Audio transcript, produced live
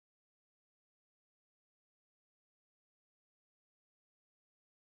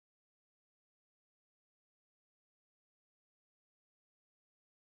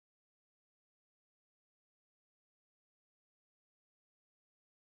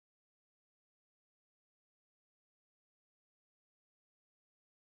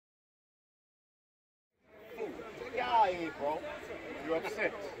bro. You're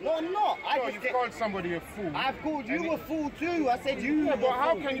upset. No, I'm not. You've called somebody a fool. I've called you a fool too. I said you were a fool. But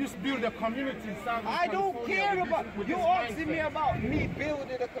how can you build a community in Southern I don't California care about... with You're this asking me mindset? about me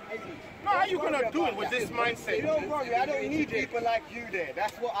building a community. No, how are you going to do it with this mindset? You don't worry, I don't need people like you there.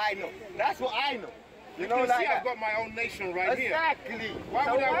 That's what I know. That's what I know. You know, like I've got my own nation right here. Exactly.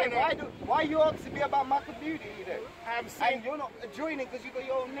 Why are you asking me about my community then? I'm saying... And you're not joining because you got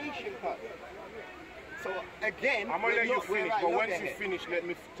your own nation cut. So again, I'm going to let you finish, but once you finish, let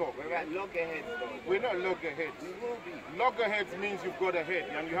me talk. We're at loggerheads, though. We're not loggerheads. We will be. Loggerheads means you've got a head,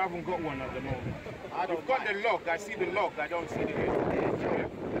 and you haven't got one at the moment. You've got the log. I see the log. I don't see the head. Yeah?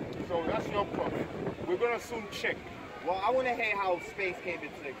 So that's your problem. We're going to soon check. Well, I want to hear how space came into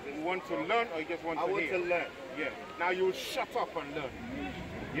existence. You want to learn, or you just want to hear? I want to learn. Yeah. Now you will shut up and learn.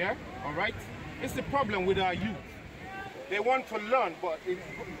 Yeah? All right? It's the problem with our youth. They want to learn, but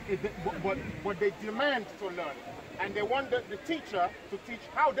they demand to learn. And they want the teacher to teach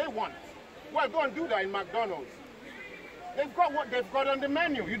how they want. Well, go and do that in McDonald's. They've got what they've got on the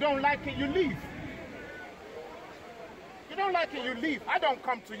menu. You don't like it, you leave. You don't like it, you leave. I don't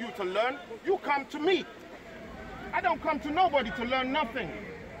come to you to learn. You come to me. I don't come to nobody to learn nothing.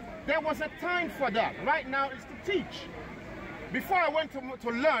 There was a time for that. Right now it's to teach. Before I went to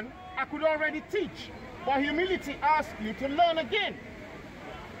learn, I could already teach. But humility asks you to learn again.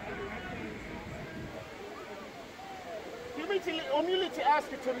 Humility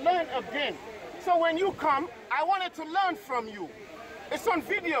asks you to learn again. So when you come, I wanted to learn from you. It's on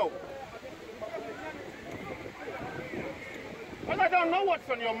video. Well, I don't know what's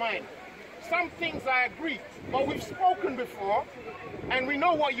on your mind. Some things I agree, but we've spoken before, and we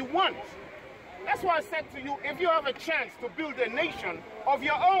know what you want. That's why I said to you, if you have a chance to build a nation of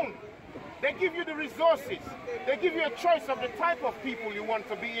your own, they give you the resources. They give you a choice of the type of people you want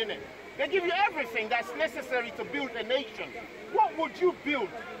to be in it. They give you everything that's necessary to build a nation. What would you build?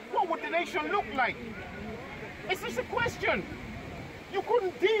 What would the nation look like? It's just a question. You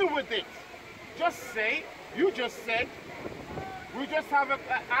couldn't deal with it. Just say, you just said, we just have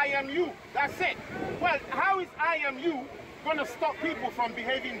I am you. That's it. Well, how is I am you going to stop people from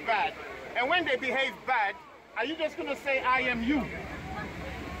behaving bad? And when they behave bad, are you just going to say I am you?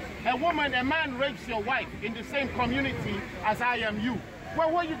 A man rapes your wife in the same community as I am you. Well,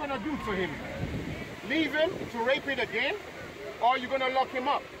 what are you going to do to him? Leave him to rape it again? Or are you going to lock him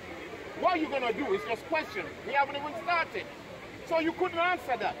up? What are you going to do? It's just question. We haven't even started. So you couldn't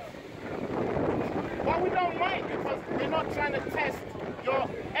answer that. But we don't mind because we're not trying to test your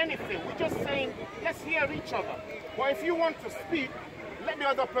anything. We're just saying, let's hear each other. But if you want to speak, let the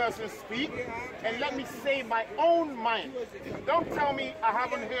other person speak and let me say my own mind. Don't tell me I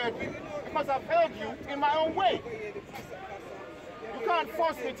haven't heard you because I've heard you in my own way. You can't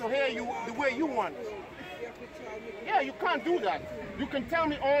force me to hear you the way you want. Yeah, you can't do that. You can tell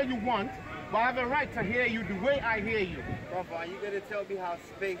me all you want, but I have a right to hear you the way I hear you. Brother, are you going to tell me how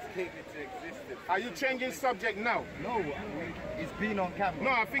space came into existence? Are you changing subject now? No, it's been on camera. No,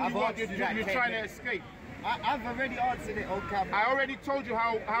 I think you're trying to escape. I've already answered it on camera. I already told you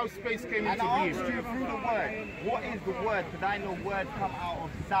how space came into being. And I asked you through the word. What is the word? Because I know words come out of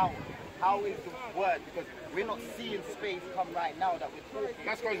sound. How is the word? Because we're not seeing space come right now that we're talking.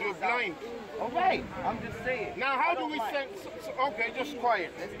 That's because you're blind. Alright, I'm just saying. Now how do we send... Okay, just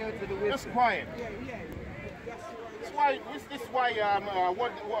quiet. Let's go to the wisdom. Just quiet. This is why,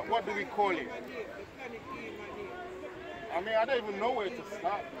 what do we call it? I mean, I don't even know where to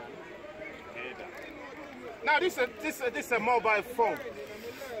start, man. Now this is a mobile phone,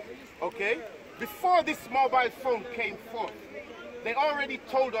 okay? Before this mobile phone came forth, they already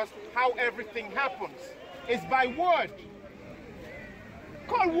told us how everything happens. It's by word.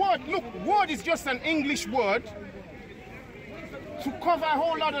 Call word. Look, word is just an English word to cover a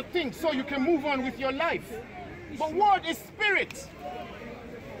whole lot of things so you can move on with your life. But word is spirit.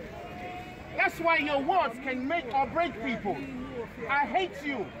 That's why your words can make or break people. I hate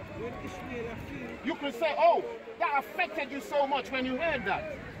you. You can say, oh, that affected you so much when you heard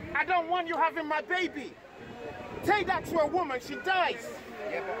that. I don't want you having my baby. Take that to a woman, she dies.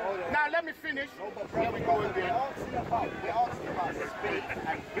 Yeah, but hold on. Now let me finish. No, but bro, we're asking about space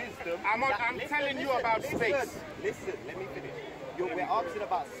and wisdom. I'm telling you about space. Listen, let me finish. We're asking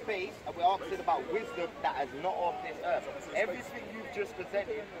about space and we're asking about wisdom that is not of this earth. Everything you've just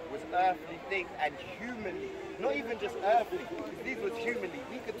presented was earthly things and humanly. Not even just earthly. These was humanly.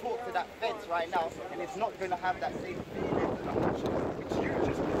 We could talk to that fence right now and it's not going to have that same feeling and emotion which you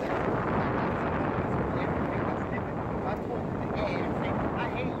just presented. Everything that's living. If I talk to the air and say, I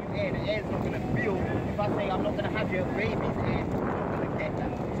hate you air, the air's not going to feel. If I say I'm not going to have your baby's air, it's not going to get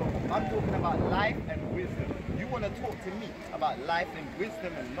that. So I'm talking about life and wisdom. You want to talk to me about life and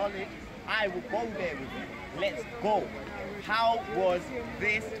wisdom and knowledge, I will go there with you. Let's go. How was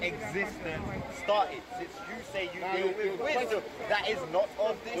this existence started? Since you say you deal with wisdom that is not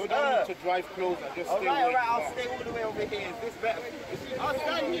of this earth. You don't need to drive closer. Just stay alright, I'll stay all the way over here. Is this better? I'll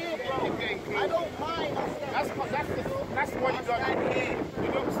stand here, bro. I don't mind. That's what you don't do.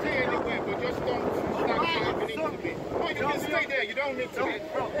 You don't stay anywhere, but just don't stand where you need to be. No, you can stay there. You don't need to be.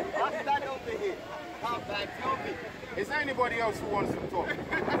 Bro, I'll stand over here. How bad? Tell me. Is there anybody else who wants to talk?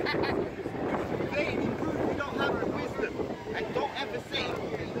 Blatantly prove you don't have wisdom. And don't ever say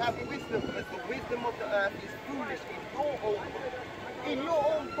that you have wisdom, because the wisdom of the earth is foolish in your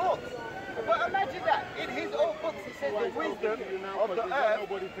own books. But imagine that. In his own books he says the wisdom of the earth.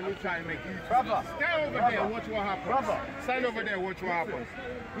 Nobody can try and make you. Brother. Stand over there and watch what happens. Brother. Stand over there and watch what happens.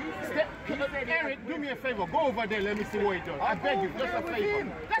 Eric, do me a favor. Go over there. Let me see what he does. I beg you, just a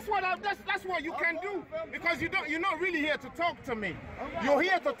favor. That's what you can do, because you're not really here to talk to me. You're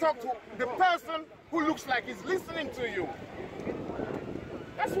here to talk to the person who looks like he's listening to you.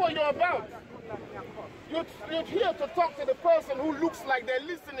 That's what you're about. You're here to talk to the person who looks like they're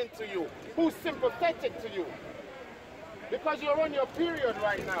listening to you, who's sympathetic to you. Because you're on your period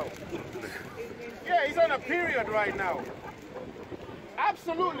right now. Yeah, he's on a period right now.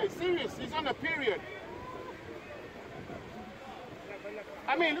 Absolutely, serious, he's on a period.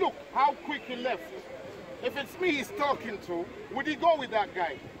 I mean, look how quick he left. If it's me he's talking to, would he go with that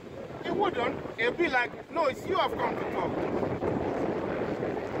guy? He wouldn't. He'll be like, no, it's you I've come to talk to.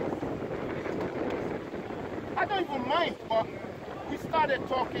 I don't even mind, but we started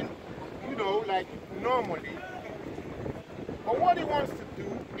talking, you know, like normally. But what he wants to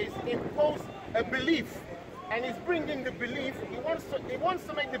do is impose a belief, and he's bringing the belief. He wants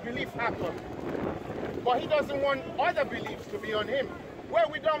to make the belief happen, but he doesn't want other beliefs to be on him. Well,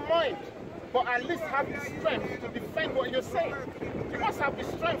 we don't mind, but at least have the strength to defend what you're saying. You must have the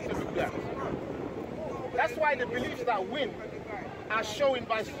strength to do that. That's why the beliefs that win are showing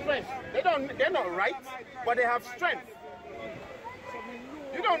by strength. They're not right, but they have strength.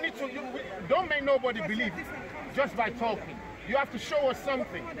 You don't need to, don't make nobody believe just by talking. You have to show us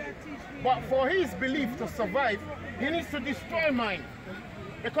something. But for his belief to survive, he needs to destroy mine.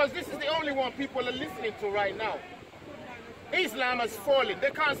 Because this is the only one people are listening to right now. Islam has fallen.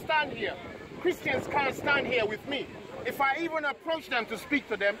 They can't stand here. Christians can't stand here with me. If I even approach them to speak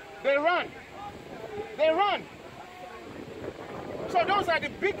to them, they run. They run. So those are the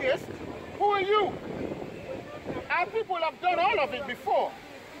biggest. Who are you? Our people have done all of it before.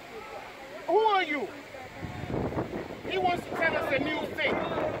 Who are you? He wants to tell us a new thing.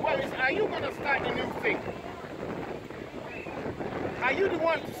 Well, are you going to start the new thing? Are you the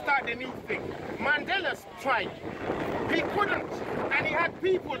one to start the new thing? Mandela's tried. He couldn't, and he had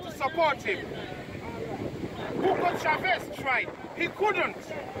people to support him. Hugo Chavez tried. He couldn't.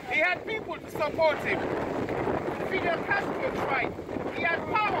 He had people to support him. Fidel Castro tried. He had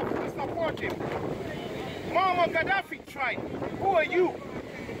power to support him. Muammar Gaddafi tried. Who are you?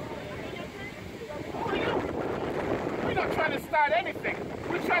 Who are you? We're not trying to start anything.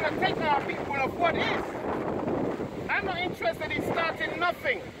 We're trying to take our people of what is. I'm not interested in starting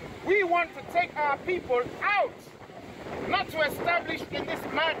nothing. We want to take our people out, not to establish in this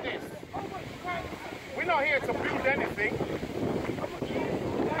madness. We're not here to build anything.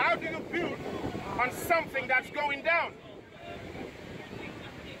 How do you build on something that's going down?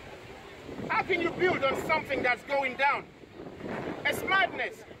 How can you build on something that's going down? It's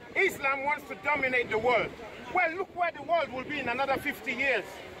madness. Islam wants to dominate the world. Well, look where the world will be in another 50 years.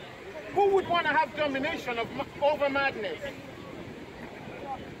 Who would want to have domination over madness?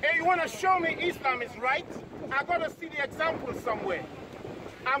 If you want to show me Islam is right, I've got to see the example somewhere.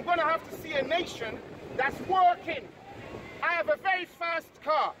 I'm going to have to see a nation that's working. I have a very fast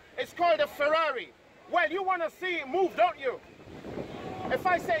car. It's called a Ferrari. Well, you want to see it move, don't you? If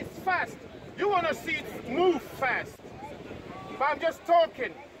I say it's fast, you want to see it move fast. But I'm just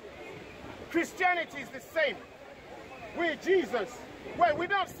talking. Christianity is the same. We're Jesus. Well, we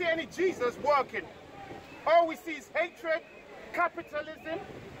don't see any Jesus working. All we see is hatred, capitalism,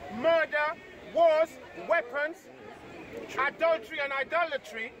 murder, wars, weapons, adultery and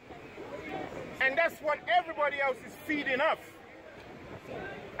idolatry. And that's what everybody else is feeding off.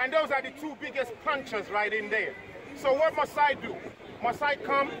 And those are the two biggest punchers right in there. So what must I do? Must I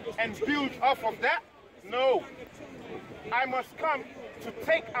come and build off of that? No. I must come to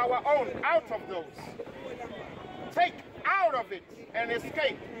take our own out of those. Take out of it and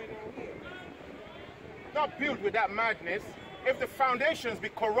escape. Not build with that madness. If the foundations be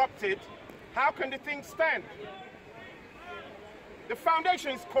corrupted, how can the thing stand? The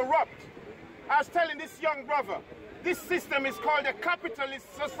foundation is corrupt. I was telling this young brother, this system is called a capitalist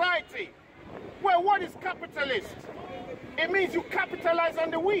society. Well, what is capitalist? It means you capitalize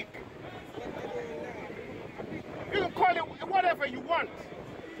on the weak. You can call it whatever you want,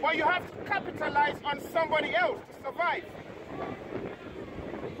 but you have to capitalize on somebody else to survive.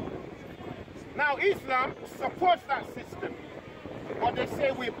 Now, Islam supports that system, but they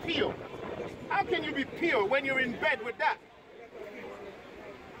say we're pure. How can you be pure when you're in bed with that?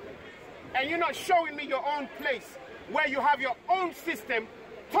 And you're not showing me your own place where you have your own system,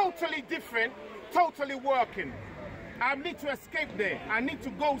 totally different, totally working. I need to escape there. I need to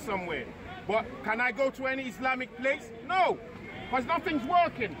go somewhere. But can I go to any Islamic place? No, because nothing's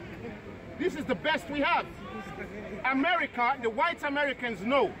working. This is the best we have. America, the white Americans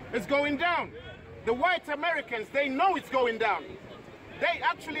know it's going down. The white Americans, they know it's going down. They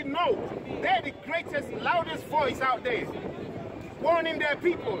actually know. They're the greatest, loudest voice out there, warning their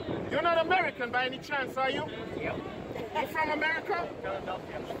people. You're not American by any chance, are you? Yep. You're from America?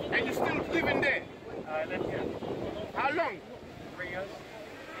 Philadelphia. And you're still living there? I live here. How long? 3 years.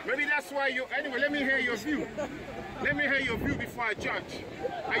 Maybe that's why you... Anyway, let me hear your view. Let me hear your view before I judge.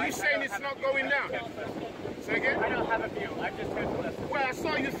 Are you saying it's not going down? Say again? I don't have a view. I just heard the listen. Well, I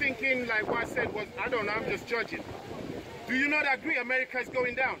saw you thinking like what I said was, I don't know, I'm just judging. Do you not agree America is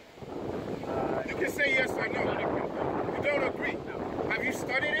going down? You can say yes or no. You don't agree? No. Have you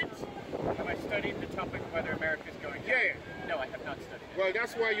studied it? Have I studied the topic of whether America is going down? Yeah. No, I have not studied it. Well,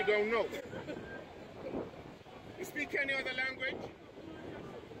 that's why you don't know. You speak any other language?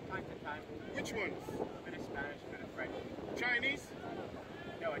 Time to time. Which ones? A bit of Spanish, a bit of French. Chinese?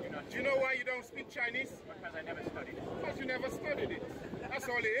 No, I do not. Do you know why you don't speak Chinese? Because I never studied it. Because you never studied it. That's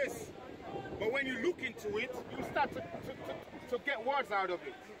all it is. But when you look into it, you start to get words out of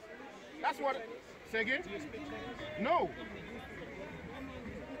it. That's what... Say again? Do you speak Chinese? No.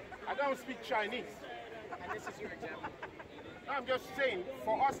 I don't speak Chinese. And this is your example. I'm just saying,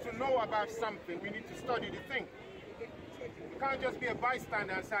 for us to know about something, we need to study the thing. We can't just be a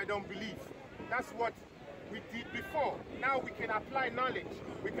bystander and say, I don't believe. That's what we did before. Now we can apply knowledge.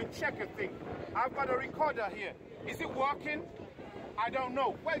 We can check a thing. I've got a recorder here. Is it working? I don't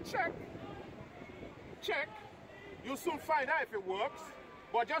know. Well, check. Check. You'll soon find out if it works.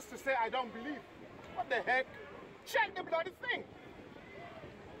 But just to say, I don't believe. What the heck? Check the bloody thing.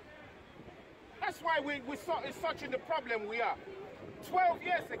 That's why we're such in the problem we are. 12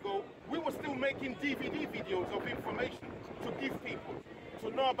 years ago, we were still making DVD videos of information to give people to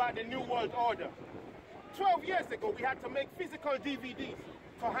know about the New World Order. 12 years ago, we had to make physical DVDs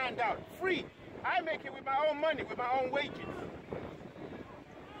to hand out, free. I make it with my own money, with my own wages.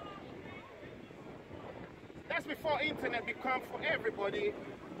 That's before internet became for everybody,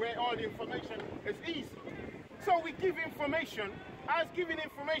 where all the information is easy. So we give information. I was giving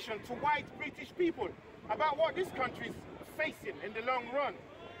information to white British people about what this country is facing in the long run.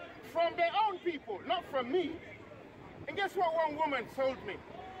 From their own people, not from me. And guess what one woman told me?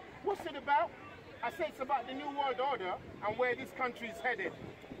 What's it about? I said it's about the New World Order and where this country is headed.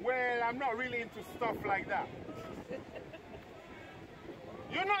 Well, I'm not really into stuff like that.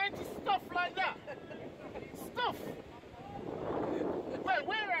 You're not into stuff like that? Stuff? Well,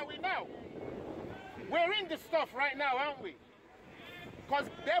 where are we now? We're in the stuff right now, aren't we? Because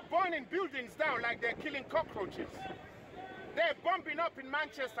they're burning buildings down like they're killing cockroaches. They're bumping up in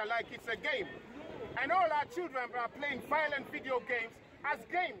Manchester like it's a game. And all our children are playing violent video games as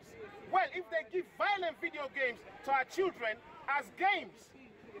games. Well, if they give violent video games to our children as games,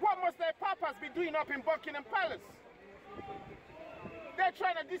 what must their papas be doing up in Buckingham Palace? They're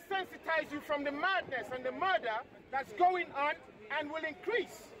trying to desensitize you from the madness and the murder that's going on and will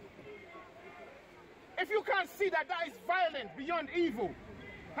increase. If you can't see that that is violent beyond evil,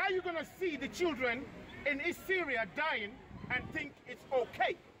 how are you going to see the children in East Syria dying and think it's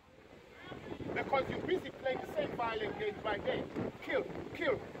okay? Because you're busy playing the same violent games by day. Kill,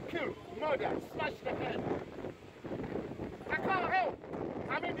 kill, kill, murder, smash the head. I can't help.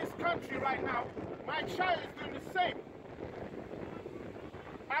 I'm in this country right now. My child is doing the same.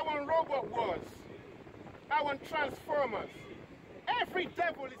 I want robot wars. I want transformers. Every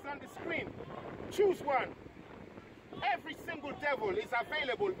devil is on the screen. Choose one. Every single devil is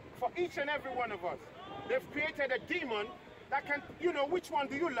available for each and every one of us. They've created a demon that can, you know, which one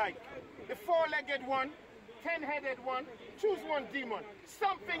do you like? The four-legged one, 10-headed one. Choose one demon.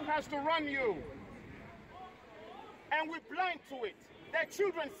 Something has to run you. And we're blind to it. There are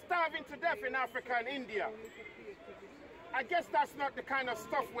children starving to death in Africa and India. I guess that's not the kind of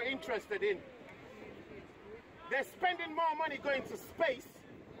stuff we're interested in. They're spending more money going to space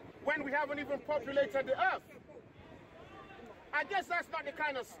when we haven't even populated the Earth. I guess that's not the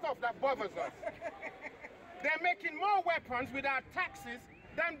kind of stuff that bothers us. They're making more weapons with our taxes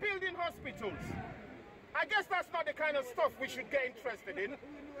than building hospitals. I guess that's not the kind of stuff we should get interested in.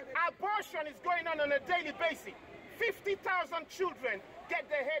 Abortion is going on a daily basis. 50,000 children get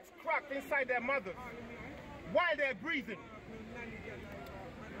their heads cracked inside their mothers while they're breathing.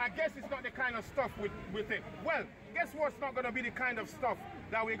 I guess it's not the kind of stuff with it. Well, guess what's not going to be the kind of stuff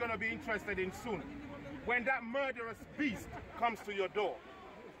that we're going to be interested in soon? When that murderous beast comes to your door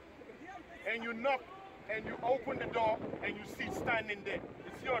and you knock and you open the door and you see it standing there.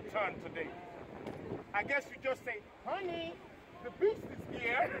 It's your turn today. I guess you just say, honey, the beast is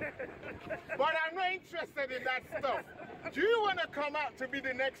here, but I'm not interested in that stuff. Do you want to come out to be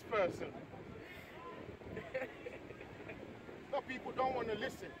the next person? No, people don't want to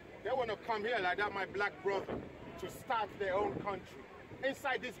listen. They want to come here like that, my black brother, to start their own country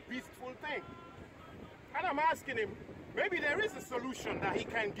inside this beastful thing. And I'm asking him, maybe there is a solution that he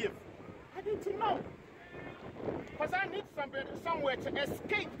can give. I need to know. Because I need somewhere to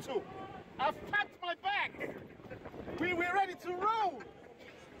escape to. I've packed my bag. We're ready to roll.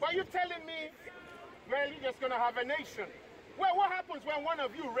 But you're telling me, well, you're just going to have a nation. Well, what happens when one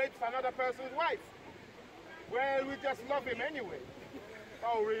of you rapes another person's wife? Well, we just love him anyway.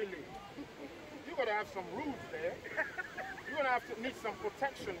 Oh, really? You're going to have some rules there. You're going to have to need some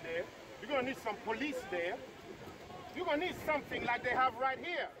protection there. You're going to need some police there. You're going to need something like they have right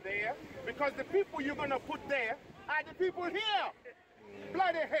here, there. Because the people you're going to put there are the people here.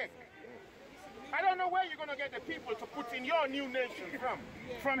 Bloody heck. I don't know where you're going to get the people to put in your new nation from.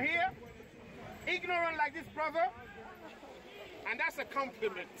 From here? Ignorant like this brother? And that's a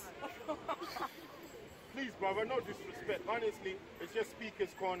compliment. Please, brother, no disrespect. Honestly, it's just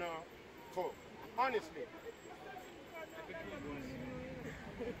Speaker's Corner talk. Honestly.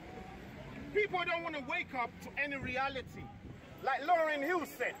 People don't want to wake up to any reality. Like Lauryn Hill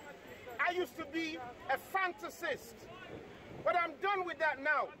said, I used to be a fantasist, but I'm done with that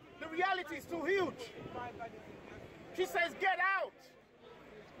now. The reality is too huge. She says, get out.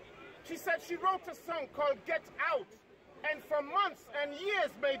 She said she wrote a song called Get Out. And for months and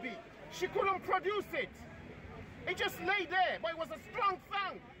years, maybe, she couldn't produce it. It just lay there, but it was a strong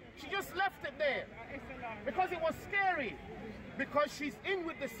song. She just left it there because it was scary, because she's in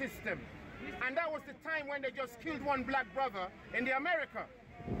with the system. And that was the time when they just killed one black brother in the America.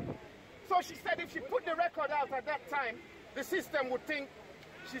 So she said if she put the record out at that time, the system would think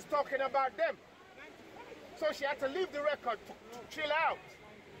she's talking about them. So she had to leave the record to chill out.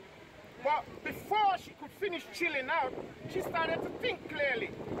 But before she could finish chilling out, she started to think clearly.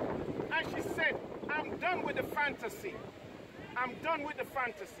 And she said, I'm done with the fantasy. I'm done with the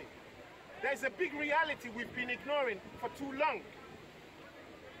fantasy. There's a big reality we've been ignoring for too long.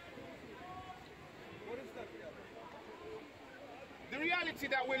 What is that reality? The reality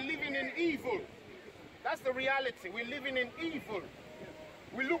that we're living in evil. That's the reality. We're living in evil.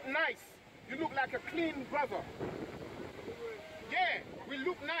 We look nice. You look like a clean brother. Yeah, we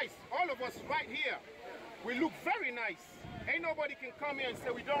look nice. All of us right here. We look very nice. Ain't nobody can come here and say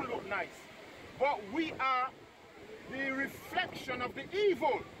we don't look nice. But we are the reflection of the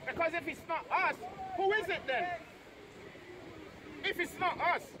evil. Because if it's not us, who is it then? If it's not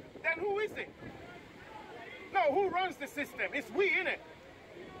us, then who is it? No, who runs the system? It's we, innit?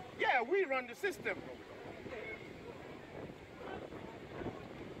 Yeah, we run the system.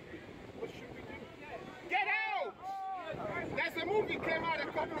 What should we do? Get out! There's a movie came out a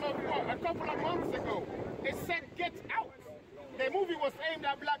couple of months ago. It said Get Out. The movie was aimed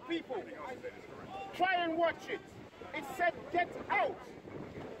at black people. Try and watch it. It said Get Out.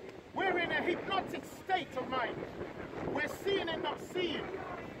 We're in a hypnotic state of mind. We're seeing and not seeing.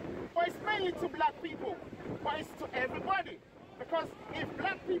 But it's mainly to black people. But it's to everybody. Because if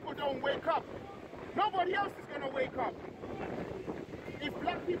black people don't wake up, nobody else is going to wake up. If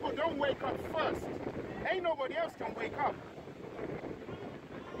black people don't wake up first, ain't nobody else can wake up.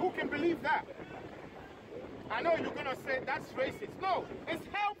 Who can believe that? I know you're going to say that's racist. No, it's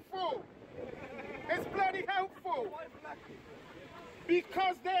helpful. It's bloody helpful.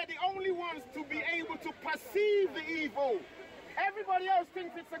 Because they're the only ones to be able to perceive the evil. Everybody else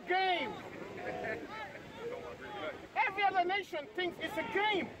thinks it's a game. Every other nation thinks it's a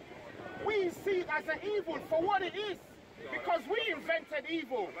game. We see it as an evil for what it is. Because we invented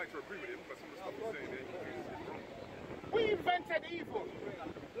evil. I'd like to agree with him, but some of the stuff he's saying there, We invented evil.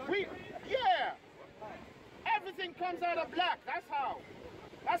 Yeah. Everything comes out of black. That's how.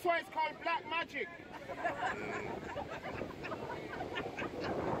 That's why it's called black magic.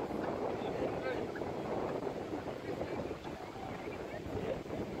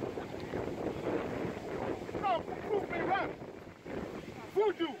 No, prove me wrong.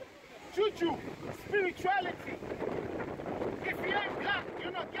 you spirituality. If you ain't black,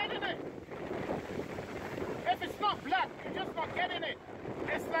 you're not getting it. If it's not black, you're just not getting it.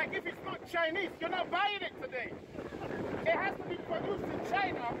 It's like if it's not Chinese, you're not buying it today. It has to be produced in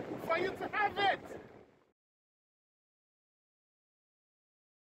China for you to have it.